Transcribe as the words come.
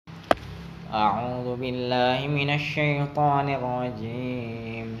أعوذ بالله من الشيطان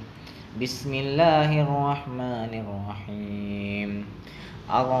الرجيم. بسم الله الرحمن الرحيم.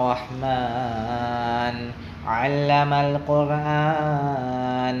 الرحمن علم القرآن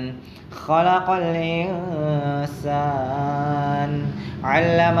خلق الإنسان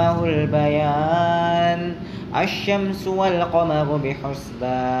علمه البيان الشمس والقمر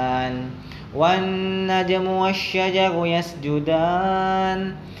بحسبان والنجم والشجر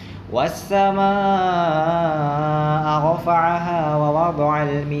يسجدان والسماء رفعها ووضع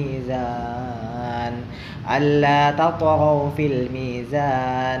الميزان ألا تطغوا في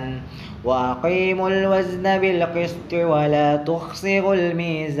الميزان وأقيموا الوزن بالقسط ولا تخسروا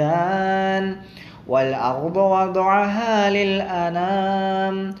الميزان والأرض وضعها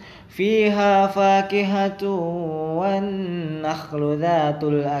للأنام فيها فاكهة والنخل ذات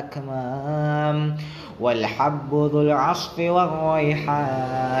الأكمام والحب ذو العصف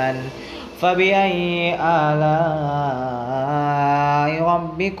والريحان فبأي آلاء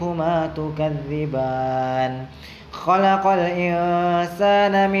ربكما تكذبان خلق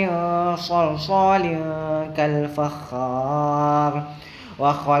الإنسان من صلصال كالفخار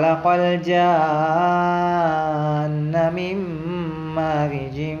وخلق الجان من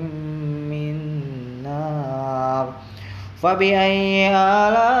مارج من نار فبأي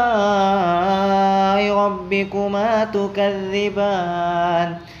آلاء ربكما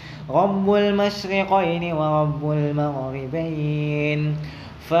تكذبان رب المشرقين ورب المغربين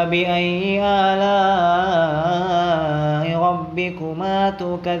فبأي آلاء ربكما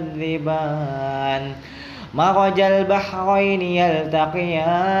تكذبان مرج البحرين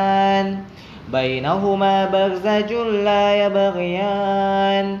يلتقيان بينهما برزخ لا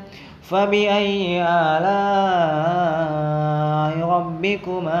يبغيان فبأي آلاء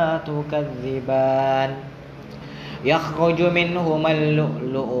ربكما تكذبان يخرج منهما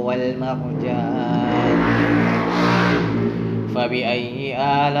اللؤلؤ والمرجان فبأي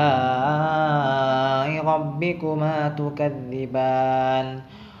آلاء ربكما تكذبان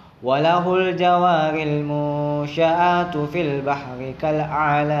وله الجوار المنشآت في البحر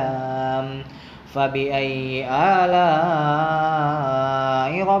كالأعلام فبأي آلاء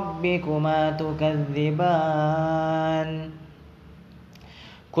ربكما تكذبان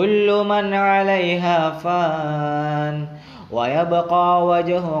كل من عليها فان ويبقى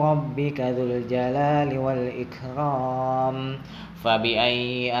وجه ربك ذو الجلال والإكرام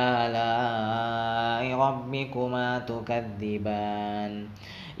فبأي آلاء ربكما تكذبان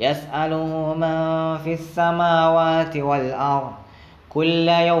يسأله من في السماوات والأرض كل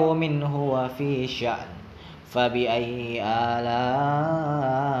يوم هو في شأن فبأي آلاء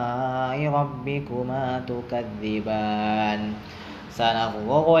ربكما تكذبان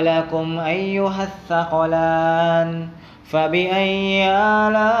سنفرغ لكم أيها الثقلان فبأي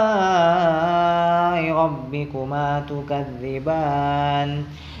آلاء ربكما تكذبان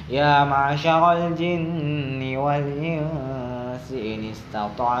يا معشر الجن والإنس إن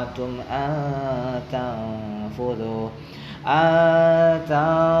استطعتم أن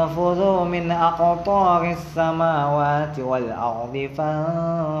تنفذوا من أقطار السماوات والأرض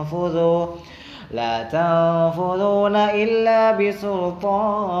فانفذوا لا تنفذون إلا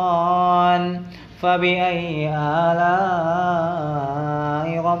بسلطان فبأي آلاء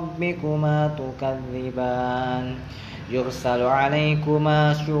ربكما تكذبان يرسل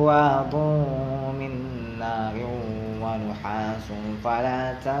عليكما شواظ من نار ونحاس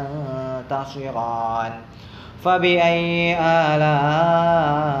فلا تنتصران فبأي آلاء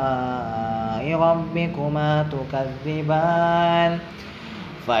ربكما تكذبان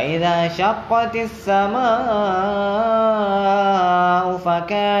فإذا شقت السماء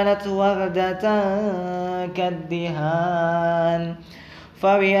فكانت وردة كالدهان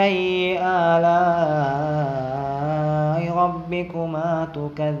فبأي آلاء ربكما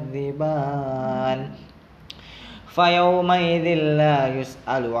تكذبان فيومئذ لا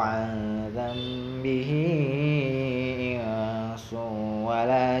يسأل عن ذنبه إنس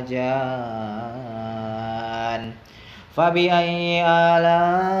ولا جان فبأي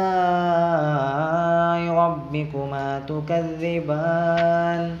آلاء ربكما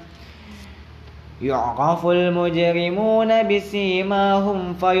تكذبان يعرف المجرمون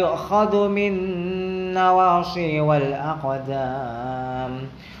بسيماهم فيؤخذ بالنواصي والأقدام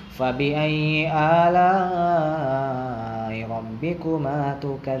فبأي آلاء ربكما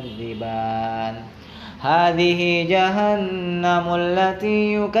تكذبان هذه جهنم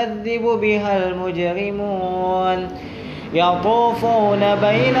التي يكذب بها المجرمون يطوفون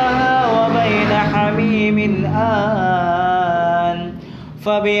بينها وبين حميم آن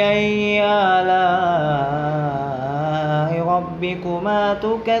فبأي آلاء ربكما ربكما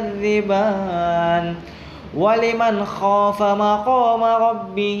تكذبان ولمن خاف مقام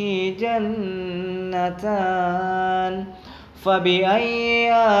ربه جنتان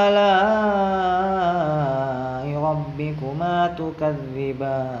فبأي آلاء ربكما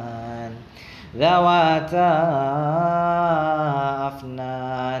تكذبان ذواتا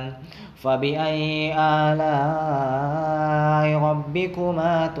أفنان فبأي آلاء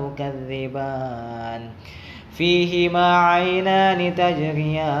ربكما تكذبان فيهما عينان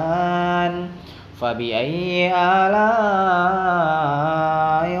تجريان فبأي آلاء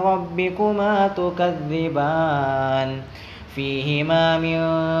ربكما تكذبان فيهما من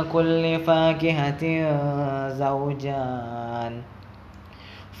كل فاكهة زوجان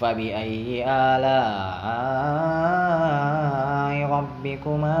فبأي آلاء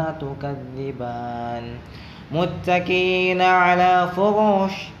ربكما تكذبان متكئين على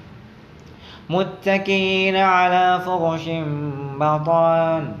فرش متكئين على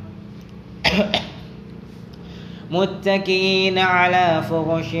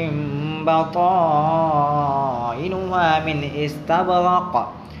فرش بطائنها من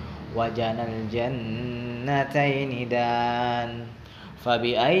استبرق وجنى الجنتين دان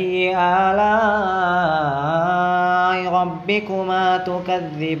فبأي آلاء ربكما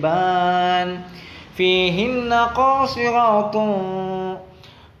تكذبان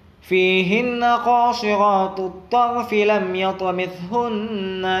فيهن قاصرات الطرف لم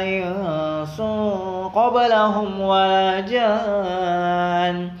يطمثهن إنس قبلهم ولا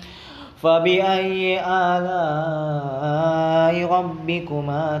جان فبأي آلاء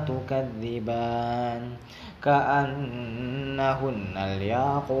ربكما تكذبان كأنهن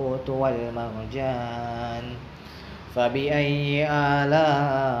الياقوت والمرجان فبأي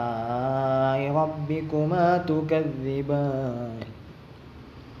آلاء ربكما تكذبان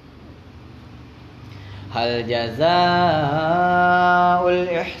هل جزاء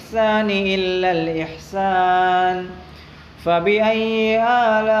الإحسان إلا الإحسان فبأي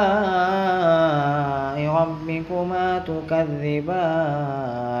آلاء ربكما تكذبان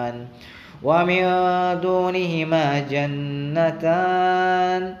ومن دونهما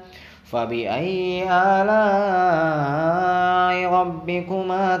جنتان فبأي آلاء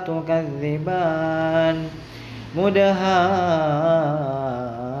ربكما تكذبان مدهامتان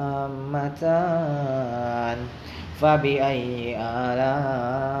فبأي آلاء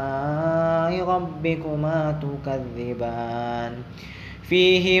ربكما تكذبان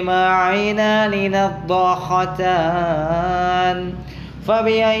فيهما عينان نضاختان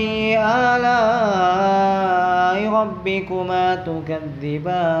فبأي آلاء ربكما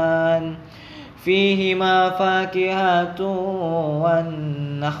تكذبان فيهما فاكهة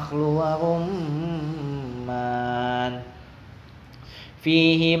والنخل ورمان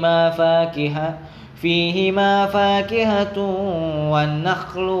فيهما فاكهة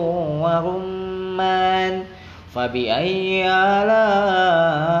والنخل ورمان فبأي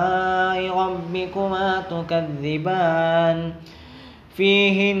آلاء ربكما تكذبان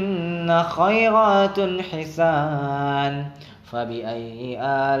فيهن خيرات حسان فبأي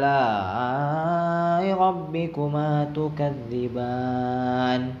آلاء ربكما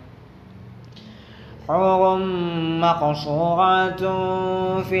تكذبان حور مقصورات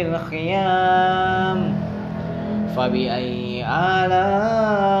في الخيام فبأي آلاء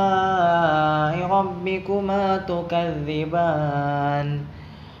ربكما تكذبان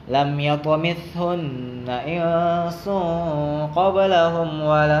لم يطمثهن إنس قبلهم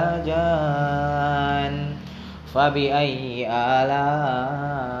ولا جان فبأي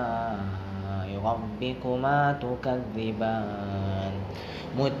آلاء ربكما تكذبان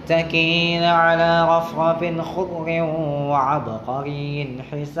متكئين على رفرف خضر وعبقري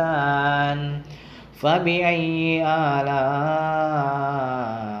حسان فبأي آلاء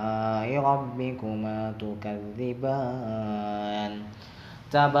ربكما تكذبان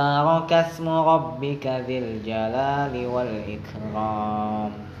تبارك اسم ربك ذي الجلال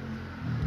والإكرام